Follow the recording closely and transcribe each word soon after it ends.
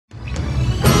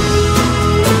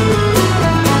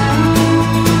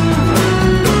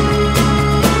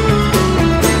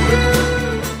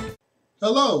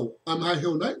High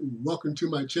Hill Knight, and welcome to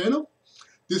my channel.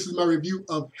 This is my review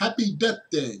of Happy Death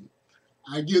Day.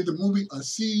 I give the movie a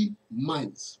C-.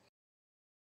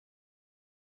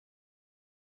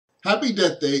 Happy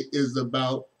Death Day is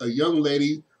about a young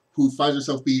lady who finds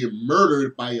herself being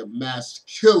murdered by a masked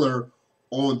killer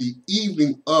on the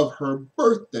evening of her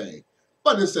birthday.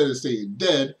 But instead of staying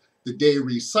dead, the day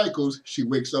recycles. She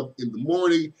wakes up in the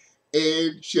morning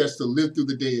and she has to live through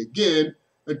the day again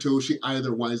until she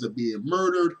either winds up being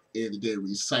murdered and the day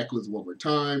recycles one more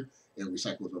time and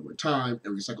recycles one more time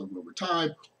and recycles one more time,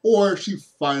 or she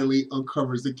finally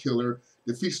uncovers the killer,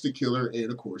 defeats the killer, and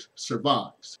of course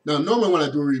survives. Now normally when I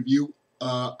do a review,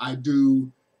 I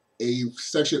do a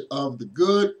section of the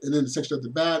good and then a section of the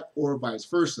bad, or vice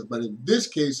versa. But in this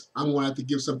case, I'm going to have to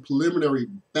give some preliminary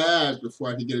bads before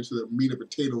I can get into the meat and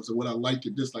potatoes of what I like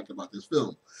and dislike about this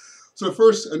film. So the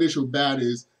first initial bad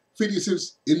is 50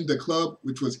 Cent's In the Club,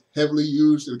 which was heavily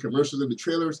used in the commercials and the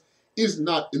trailers, is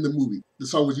not in the movie. The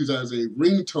song was used as a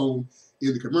ringtone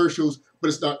in the commercials, but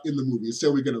it's not in the movie.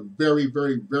 Instead, we get a very,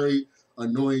 very, very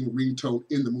annoying ringtone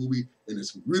in the movie, and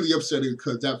it's really upsetting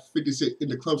because that 50 Cent In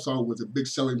the Club song was a big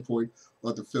selling point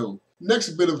of the film.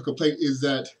 Next bit of a complaint is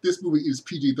that this movie is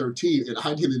PG-13, and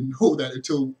I didn't know that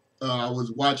until I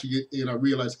was watching it, and I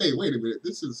realized, hey, wait a minute,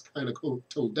 this is kind of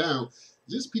toned down.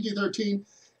 Is this PG-13?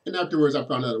 And afterwards, I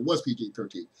found out it was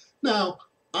PG-13. Now,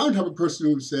 I'm the type of person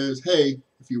who says, hey,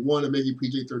 if you want to make a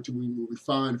PG-13 movie,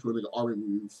 fine. If you want to make an R-rated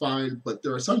movie, fine. But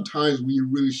there are some times when you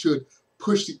really should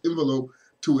push the envelope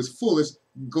to its fullest,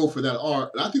 go for that R.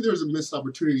 And I think there's a missed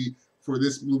opportunity for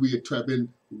this movie to have been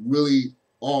really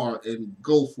R and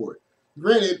go for it.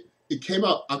 Granted, it came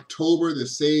out October, the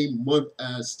same month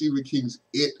as Stephen King's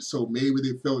It, so maybe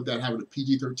they felt that having a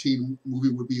PG-13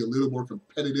 movie would be a little more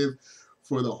competitive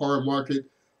for the horror market.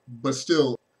 But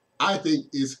still, I think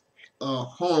it's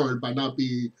harmed by not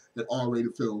being an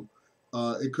R-rated film.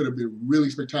 It could have been really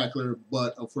spectacular,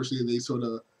 but unfortunately they sort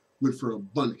of went for a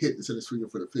bunt hit instead of swinging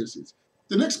for the fences.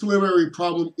 The next preliminary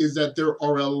problem is that there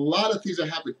are a lot of things that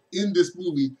happen in this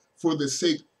movie for the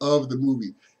sake of the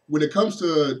movie. When it comes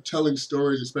to telling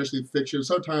stories, especially fiction,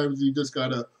 sometimes you just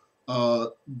gotta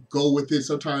go with it.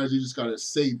 Sometimes you just gotta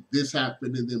say this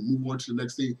happened and then move on to the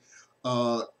next thing.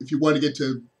 If you want to get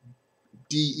to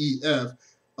DEF,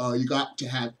 you got to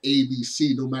have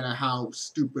ABC, no matter how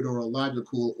stupid or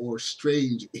illogical or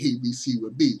strange ABC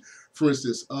would be. For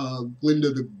instance,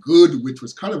 Glinda the Good, which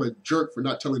was kind of a jerk for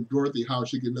not telling Dorothy how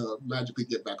she could magically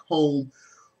get back home.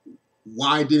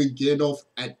 Why didn't Gandalf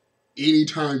at any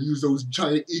time use those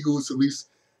giant eagles to at least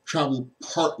travel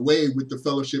part way with the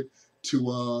Fellowship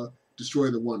to destroy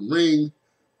the One Ring?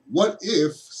 What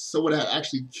if someone had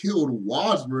actually killed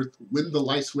Wadsworth when the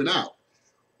lights went out?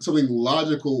 Something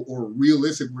logical or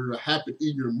realistic were to happen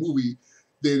in your movie,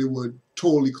 then it would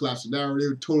totally collapse the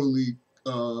narrative, totally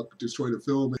destroy the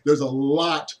film. There's a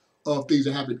lot of things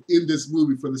that happen in this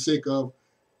movie for the sake of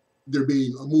there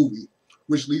being a movie,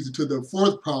 which leads to the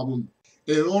fourth problem.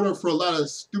 And in order for a lot of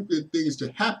stupid things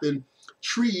to happen,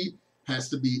 Tree has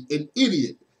to be an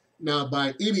idiot. Now,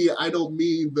 by idiot, I don't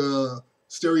mean the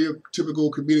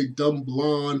stereotypical comedic dumb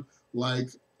blonde like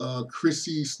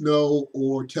Chrissy Snow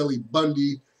or Kelly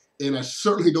Bundy. And I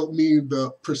certainly don't mean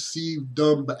the perceived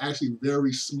dumb, but actually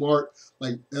very smart,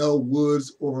 like Elle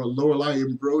Woods or Lorelai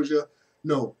Ambrosia.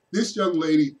 No, this young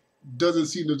lady doesn't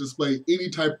seem to display any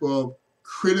type of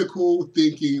critical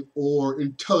thinking or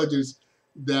intelligence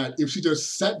that if she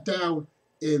just sat down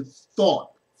and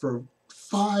thought for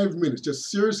 5 minutes,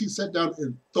 just seriously sat down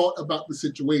and thought about the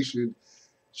situation,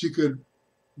 she could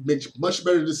make much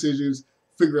better decisions,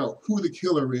 figure out who the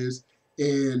killer is,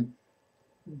 and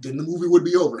then the movie would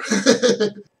be over.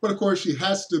 But of course, she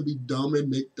has to be dumb and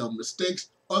make dumb mistakes.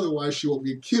 Otherwise, she won't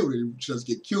get killed. And if she doesn't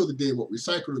get killed, the day won't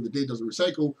recycle. And the day doesn't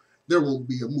recycle, there won't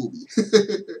be a movie.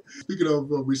 Speaking of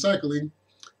recycling,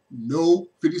 no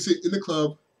 50 Cent In the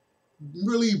Club.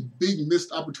 Really big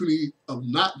missed opportunity of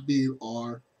not being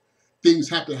R. Things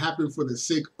have to happen for the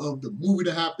sake of the movie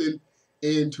to happen.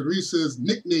 And Teresa's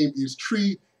nickname is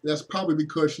Tree. That's probably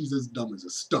because she's as dumb as a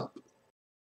stump.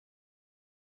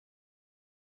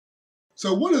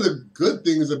 So one of the good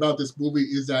things about this movie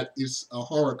is that it's a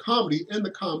horror comedy, and the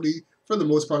comedy, for the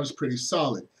most part, is pretty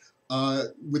solid.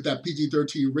 With that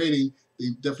PG-13 rating, they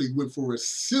definitely went for a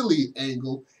silly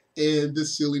angle, and the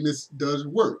silliness does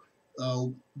work.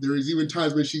 There is even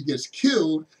times when she gets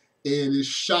killed and is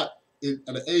shot at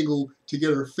an angle to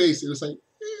get her face, and it's like,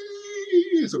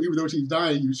 so even though she's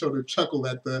dying, you sort of chuckle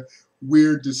at the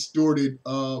weird, distorted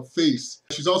face.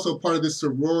 She's also part of this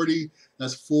sorority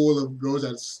that's full of girls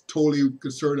that's totally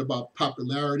concerned about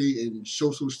popularity and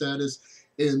social status,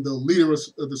 and the leader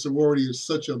of the sorority is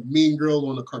such a mean girl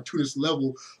on a cartoonist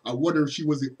level. I wonder if she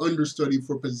was the understudy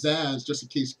for pizzazz, just in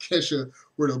case Kesha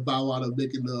were to bow out of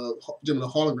making the Gem of the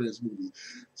Holograms movie.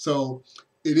 So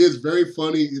it is very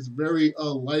funny. It's very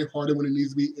lighthearted when it needs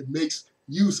to be. It makes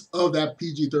use of that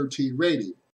PG-13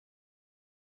 rating.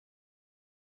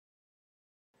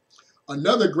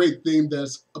 Another great thing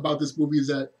that's about this movie is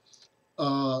that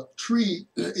Tree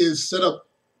is set up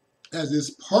as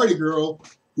this party girl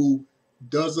who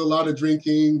does a lot of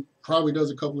drinking, probably does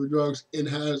a couple of drugs, and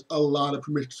has a lot of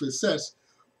promiscuous sex,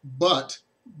 but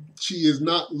she is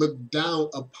not looked down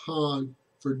upon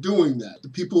for doing that. The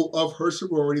people of her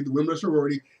sorority, the women of her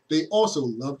sorority, they also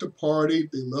love to party,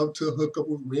 they love to hook up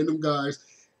with random guys,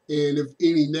 and if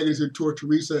any negative toward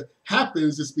Teresa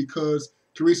happens, it's because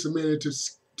Teresa managed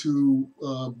to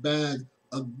bag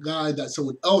a guy that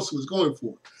someone else was going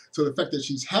for. So the fact that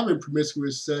she's having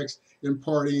promiscuous sex and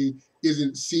partying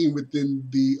isn't seen within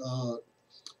the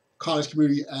college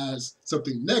community as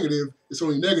something negative. It's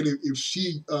only negative if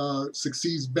she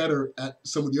succeeds better at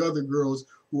some of the other girls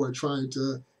who are trying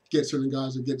to get certain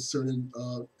guys or get certain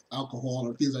alcohol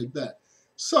or things like that.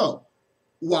 So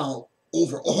while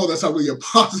overall that's not really a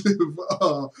positive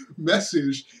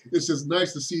message, it's just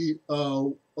nice to see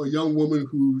a young woman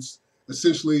who's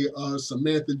essentially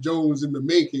Samantha Jones in the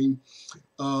making,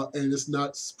 and it's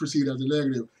not perceived as a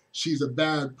negative. She's a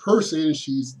bad person.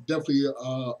 She's definitely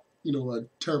a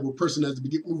terrible person as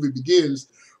the movie begins,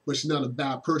 but she's not a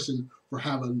bad person for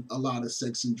having a lot of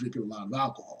sex and drinking a lot of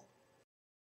alcohol.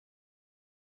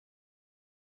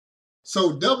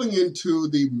 So delving into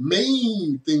the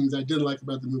main things I didn't like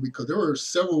about the movie, because there were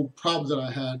several problems that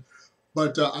I had,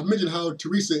 but I mentioned how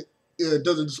Teresa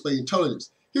doesn't display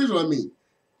intelligence. Here's what I mean.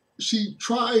 She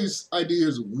tries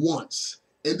ideas once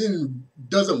and then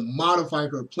doesn't modify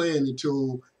her plan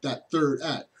until that third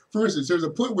act. For instance, there's a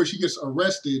point where she gets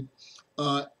arrested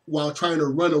while trying to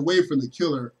run away from the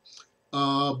killer,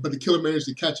 but the killer managed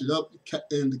to catch it up,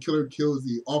 and the killer kills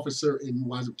the officer and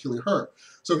winds up killing her.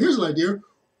 So here's an idea.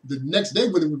 The next day,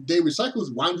 when the day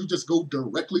recycles, why don't you just go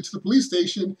directly to the police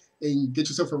station and get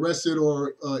yourself arrested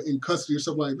or in custody or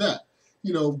something like that?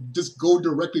 Just go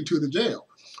directly to the jail.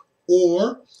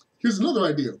 Or here's another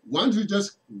idea. Why don't you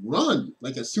just run?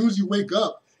 Like as soon as you wake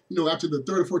up, after the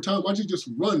third or fourth time, why don't you just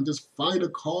run? Just find a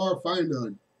car, find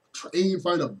a train,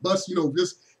 find a bus,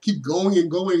 just keep going and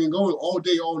going and going all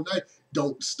day, all night.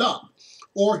 Don't stop.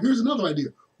 Or here's another idea.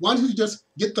 Why don't you just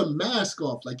get the mask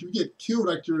off? Like if you get killed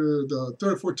after the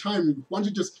third or fourth time, why don't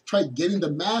you just try getting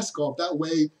the mask off? That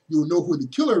way you'll know who the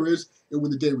killer is, and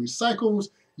when the day recycles,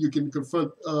 you can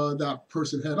confront that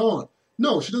person head on.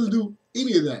 No, she doesn't do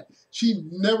any of that. She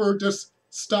never just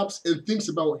stops and thinks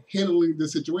about handling the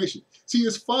situation. See,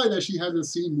 it's fine that she hasn't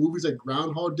seen movies like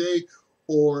Groundhog Day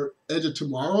or Edge of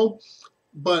Tomorrow,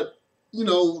 but,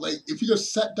 like if you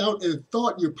just sat down and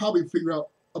thought, you'd probably figure out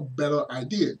a better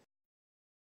idea.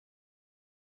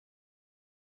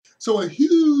 So a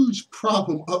huge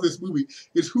problem of this movie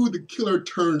is who the killer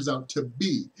turns out to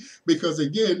be. Because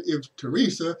again, if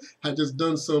Teresa had just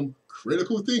done some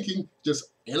critical thinking,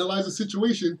 just analyzed the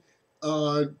situation,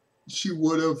 she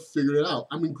would have figured it out.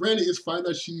 I mean, granted, it's fine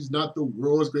that she's not the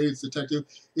world's greatest detective.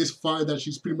 It's fine that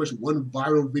she's pretty much one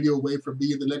viral video away from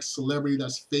being the next celebrity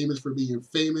that's famous for being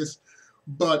famous.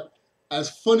 But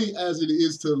as funny as it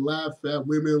is to laugh at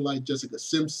women like Jessica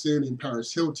Simpson and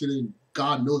Paris Hilton and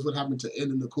God knows what happened to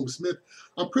Anna Nicole Smith,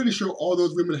 I'm pretty sure all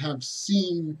those women have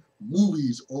seen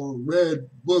movies or read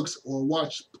books or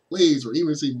watched plays or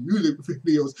even seen music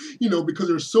videos, because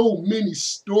there's so many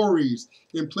stories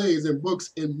and plays and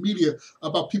books and media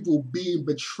about people being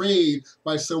betrayed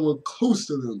by someone close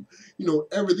to them.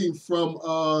 Everything from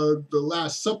The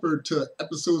Last Supper to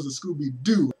episodes of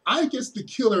Scooby-Doo. I guess the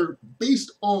killer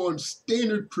based on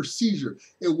standard procedure.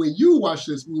 And when you watch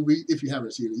this movie, if you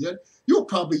haven't seen it yet, you'll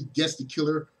probably guess the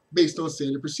killer based on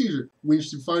standard procedure. When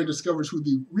she finally discovers who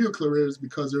the real killer is,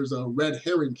 because there's a red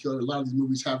herring killer, a lot of these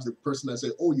movies have the person that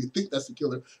say, oh, you think that's the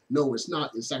killer. No, it's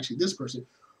not. It's actually this person.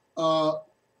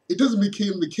 It doesn't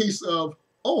become the case of,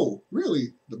 oh,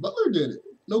 really? The butler did it.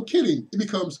 No kidding. It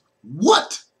becomes,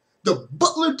 what? The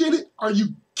butler did it? Are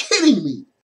you kidding me?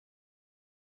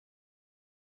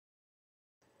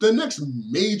 The next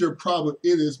major problem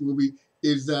in this movie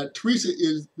is that Teresa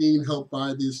is being helped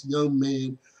by this young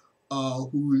man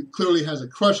who clearly has a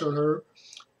crush on her,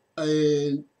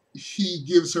 and he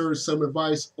gives her some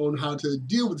advice on how to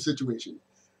deal with the situation.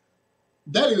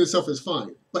 That in itself is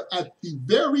fine, but at the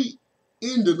very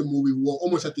end of the movie, well,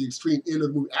 almost at the extreme end of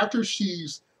the movie, after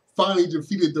she's finally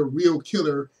defeated the real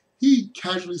killer, he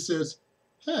casually says,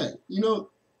 hey,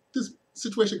 this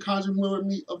situation conjures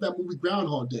me of that movie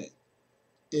Groundhog Day.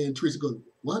 And Teresa goes,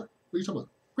 what? What are you talking about?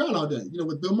 Groundhog Day,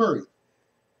 with Bill Murray.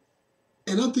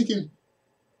 And I'm thinking,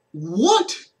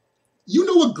 what? You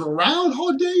know what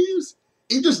Groundhog Day is?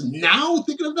 And just now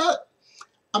thinking of that?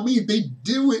 I mean, they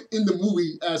do it in the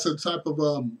movie as a type of,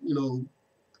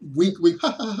 wink, wink,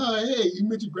 ha, ha, ha, hey, you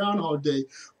mentioned Groundhog Day.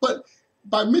 But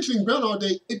by mentioning Groundhog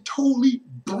Day, it totally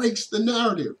breaks the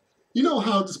narrative. You know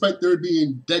how despite there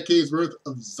being decades worth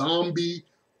of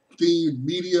zombie-themed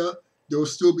media, there will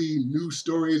still be news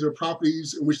stories or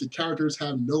properties in which the characters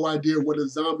have no idea what a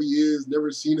zombie is,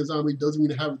 never seen a zombie, doesn't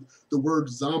even have the word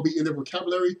zombie in their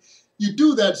vocabulary. You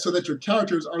do that so that your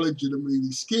characters are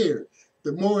legitimately scared.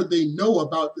 The more they know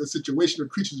about the situation or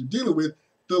creatures you're dealing with,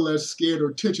 the less scared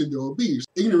or tension there will be.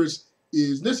 Ignorance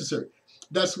is necessary.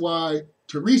 That's why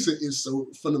Teresa is so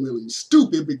fundamentally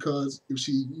stupid, because if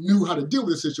she knew how to deal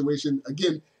with the situation,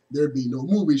 again, there'd be no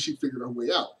movie. She figured her way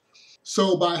out.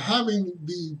 So by having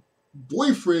the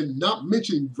boyfriend not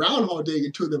mention Groundhog Day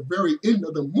until the very end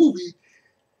of the movie,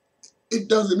 it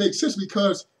doesn't make sense,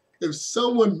 because if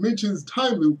someone mentions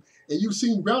time loop and you've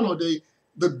seen Groundhog Day,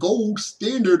 the gold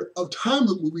standard of time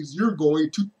loop movies, you're going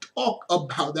to talk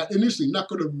about that initially, not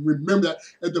going to remember that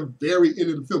at the very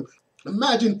end of the film.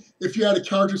 Imagine if you had a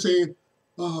character saying,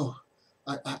 oh,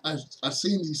 I've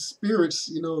seen these spirits,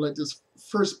 like this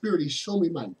first spirit, he showed me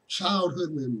my childhood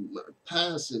and my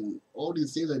past and all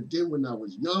these things I did when I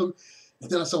was young.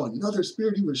 And then I saw another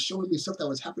spirit, he was showing me stuff that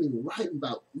was happening right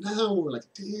about now, or like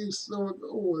a day or so ago,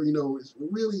 or, it's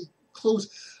really close.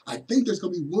 I think there's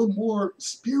going to be one more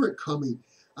spirit coming.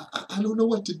 I don't know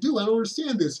what to do. I don't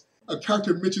understand this. A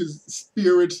character mentions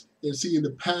spirits and seeing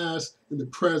the past and the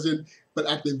present, but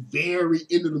at the very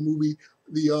end of the movie,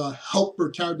 the helper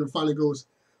character finally goes,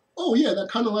 oh yeah, that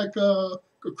kind of like a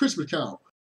Christmas Carol.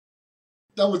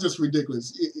 That was just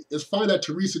ridiculous. It's fine that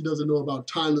Teresa doesn't know about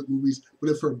time loop movies, but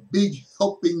if her big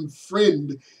helping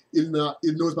friend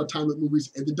knows about time loop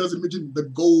movies and it doesn't mention the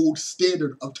gold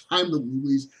standard of time loop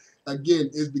movies, again,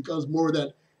 it becomes more of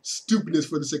that stupidness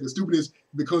for the sake of stupidness.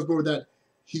 It becomes more of that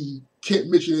he can't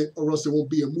mention it or else it won't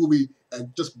be a movie,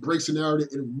 and just breaks the narrative,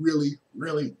 and it really,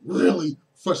 really, really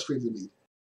frustrated me.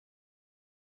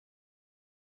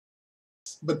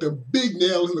 But the big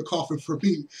nail in the coffin for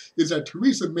me is that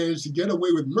Teresa managed to get away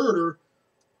with murder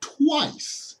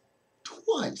twice.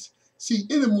 Twice. See,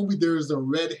 in the movie, there is a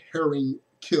red herring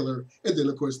killer, and then,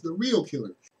 of course, the real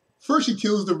killer. First, she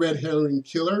kills the red herring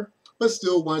killer, but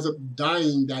still winds up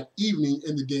dying that evening,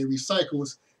 and the day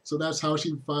recycles. So that's how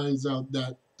she finds out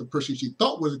that the person she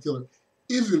thought was a killer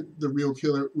isn't the real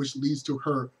killer, which leads to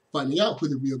her finding out who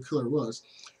the real killer was,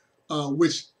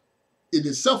 which in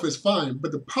itself is fine.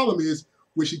 But the problem is,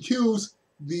 when she kills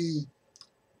the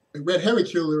red herring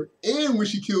killer and when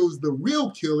she kills the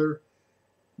real killer,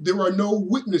 there are no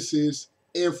witnesses,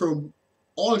 and from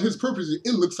all of his purposes,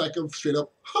 it looks like a straight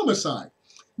up homicide.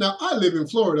 Now, I live in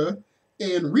Florida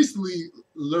and recently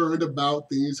learned about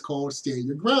things called stand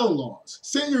your ground laws.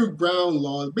 Stand your ground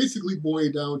laws basically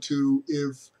boil down to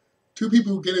if two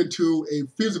people get into a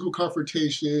physical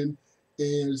confrontation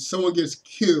and someone gets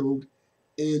killed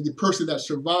and the person that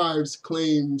survives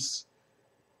claims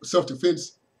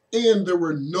self-defense and there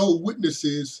were no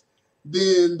witnesses,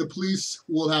 then the police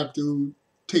will have to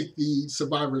take the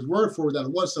survivor's word for it that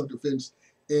it was self-defense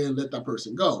and let that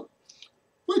person go.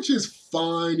 Which is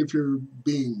fine if you're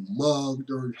being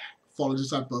mugged or falling into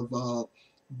some type of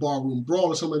barroom brawl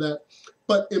or something like that.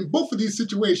 But in both of these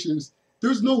situations,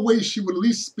 there's no way she would at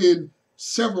least spend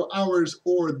several hours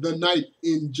or the night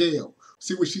in jail.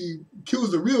 See, when she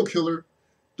kills the real killer,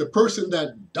 the person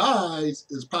that dies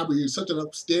is probably such an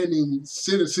upstanding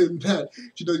citizen that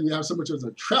she doesn't even have so much as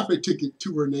a traffic ticket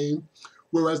to her name.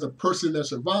 Whereas the person that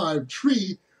survived,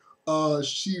 Tree,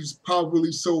 she's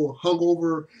probably so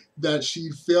hungover that she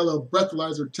failed a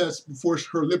breathalyzer test before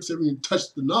her lips even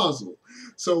touched the nozzle.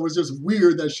 So it was just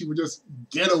weird that she would just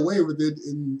get away with it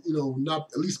and, not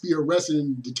at least be arrested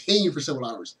and detained for several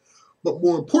hours. But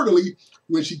more importantly,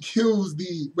 when she kills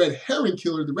the red herring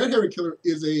killer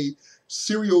is a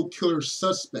serial killer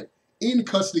suspect in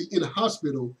custody in a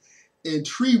hospital, and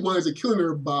Tree winds up killing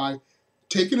her by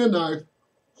taking a knife,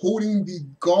 holding the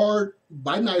guard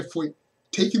by knife point,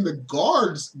 taking the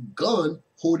guard's gun,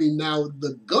 holding now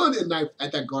the gun and knife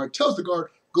at that guard, tells the guard,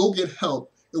 go get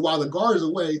help. And while the guard is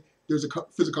away, there's a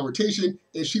physical confrontation,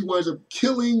 and she winds up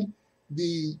killing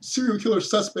the serial killer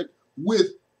suspect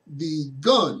with the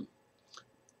gun.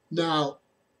 Now,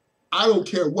 I don't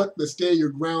care what the stand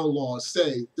your ground laws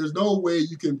say. There's no way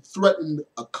you can threaten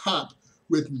a cop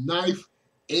with knife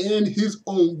and his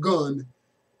own gun,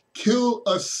 kill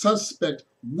a suspect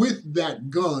with that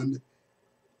gun,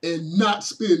 and not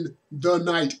spend the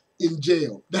night in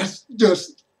jail. That's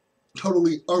just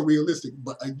totally unrealistic.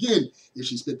 But again, if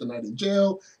she spent the night in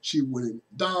jail, she wouldn't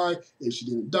die. If she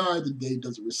didn't die, the day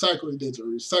doesn't recycle. The day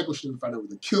doesn't recycle. She didn't find out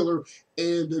with the killer.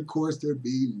 And of course, there'd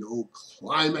be no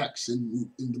climax in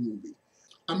the movie.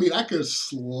 I mean, I could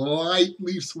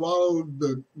slightly swallow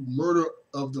the murder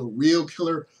of the real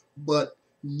killer, but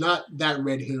not that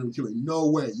red herring killing. No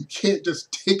way. You can't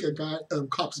just take a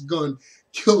cop's gun,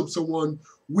 kill someone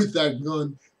with that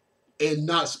gun, and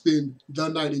not spend the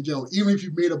night in jail. Even if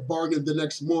you made a bargain the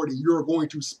next morning, you're going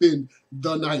to spend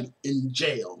the night in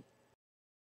jail.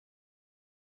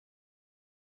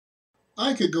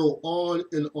 I could go on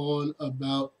and on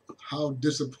about how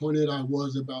disappointed I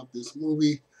was about this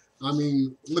movie. I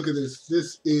mean, look at this.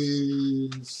 This is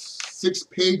 6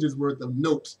 pages worth of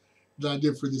notes that I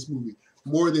did for this movie.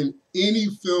 More than any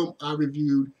film I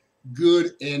reviewed,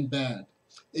 good and bad.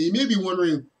 And you may be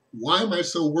wondering, why am I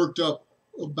so worked up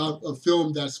about a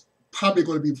film that's probably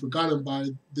going to be forgotten by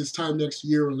this time next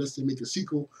year unless they make a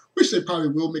sequel, which they probably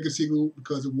will make a sequel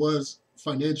because it was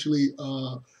financially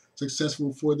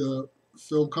successful for the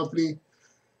film company.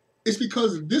 It's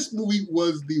because this movie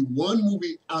was the one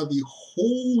movie out of the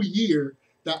whole year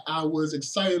that I was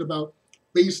excited about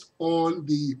based on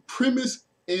the premise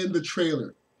and the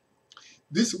trailer.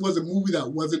 This was a movie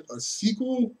that wasn't a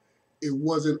sequel. It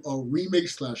wasn't a remake /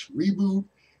 reboot.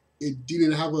 It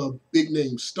didn't have a big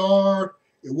name star.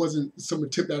 It wasn't some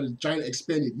attempt at a giant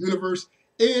expanded universe.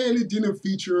 And it didn't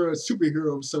feature a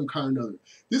superhero of some kind or another.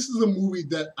 This is a movie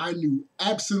that I knew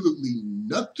absolutely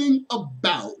nothing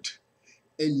about.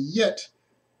 And yet,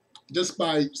 just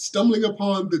by stumbling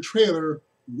upon the trailer,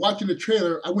 watching the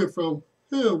trailer, I went from,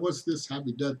 what's this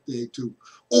Happy Death Day to,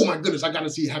 oh my goodness, I gotta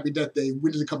see Happy Death Day.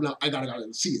 When is it coming out? I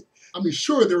gotta see it. I mean,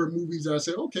 sure, there were movies that I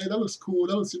said, okay, that looks cool,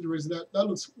 that looks interesting, that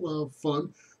looks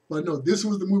fun. But no, this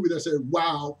was the movie that said,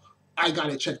 wow, I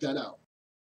gotta check that out.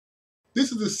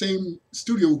 This is the same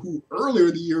studio who earlier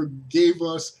in the year gave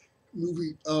us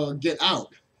movie Get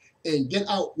Out. And Get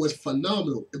Out was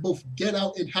phenomenal. And both Get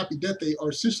Out and Happy Death Day are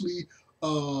essentially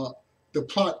the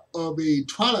plot of a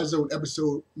Twilight Zone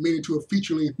episode made into a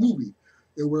feature-length movie.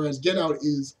 And whereas Get Out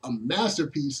is a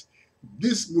masterpiece,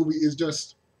 this movie is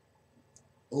just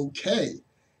okay.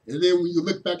 And then when you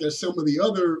look back at some of the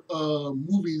other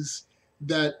movies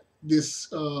that this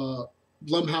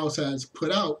Blumhouse has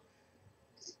put out,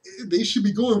 they should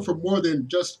be going for more than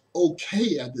just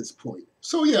okay at this point.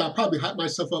 So yeah, I probably hyped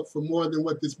myself up for more than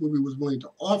what this movie was willing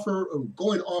to offer or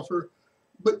going to offer.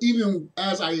 But even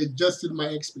as I adjusted my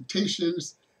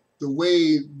expectations, the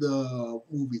way the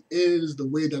movie ends, the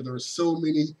way that there are so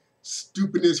many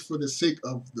stupidness for the sake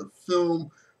of the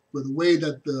film, but the way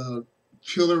that the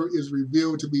killer is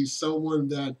revealed to be someone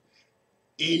that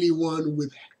anyone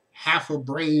with half a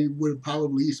brain would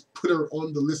probably put her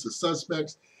on the list of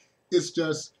suspects. It's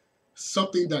just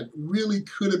something that really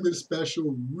could have been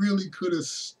special, really could have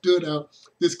stood out.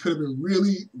 This could have been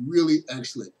really, really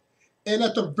excellent. And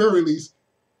at the very least,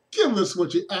 give us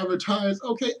what you advertise.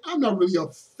 Okay, I'm not really a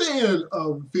fan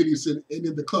of 50 Cent and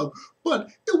In the Club, but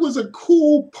it was a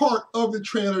cool part of the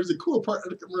trailers, a cool part of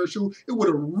the commercial. It would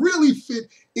have really fit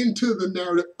into the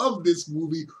narrative of this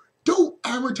movie. Don't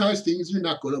advertise things you're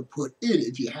not going to put in.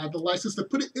 If you have the license to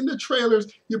put it in the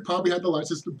trailers, you probably have the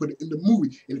license to put it in the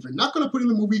movie. And if you're not going to put it in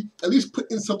the movie, at least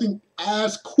put in something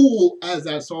as cool as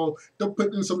that song. Don't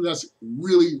put in something that's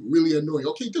really, really annoying.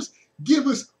 Okay, just give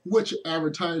us what you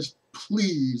advertise,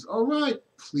 please. All right,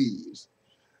 please.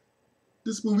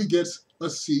 This movie gets a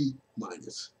C-.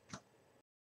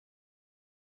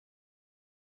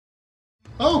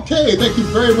 Okay, thank you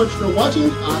very much for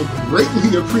watching. I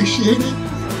greatly appreciate it.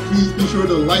 Please be sure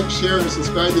to like, share, and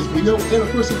subscribe this video. And of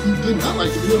course, if you did not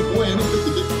like the video, go ahead and click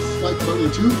the dislike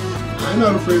button too. I'm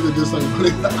not afraid of the dislike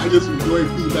button. I just enjoy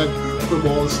feedback from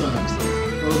all sides.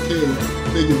 Okay,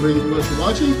 thank you very much for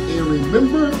watching. And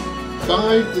remember,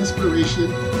 find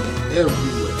inspiration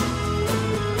everywhere.